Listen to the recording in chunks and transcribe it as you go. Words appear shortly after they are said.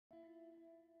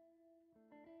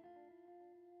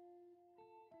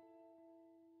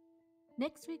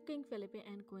Next week, King Felipe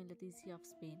and Queen Letizia of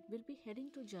Spain will be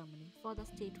heading to Germany for the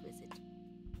state visit.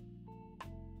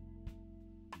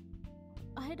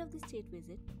 Ahead of the state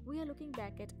visit, we are looking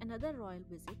back at another royal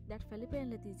visit that Felipe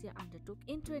and Letizia undertook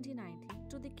in 2019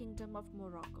 to the Kingdom of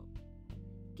Morocco.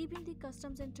 Keeping the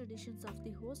customs and traditions of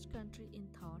the host country in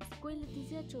thought, Queen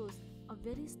Letizia chose a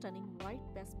very stunning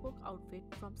white bespoke outfit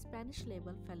from Spanish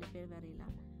label Felipe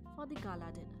Varela for the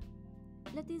gala dinner.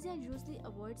 Letizia usually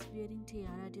avoids wearing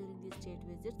tiara during the state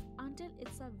visits until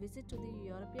it's a visit to the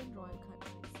European royal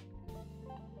countries.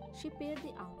 She paired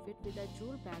the outfit with a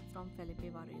jewel bag from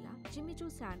Felipe Varela, Jimmy Choo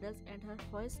sandals and her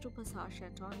Hoist to Passage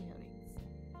Chanton earrings.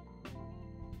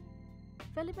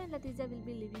 Felipe and Letizia will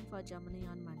be leaving for Germany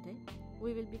on Monday.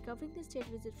 We will be covering the state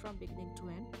visit from beginning to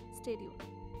end. Stay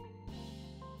tuned.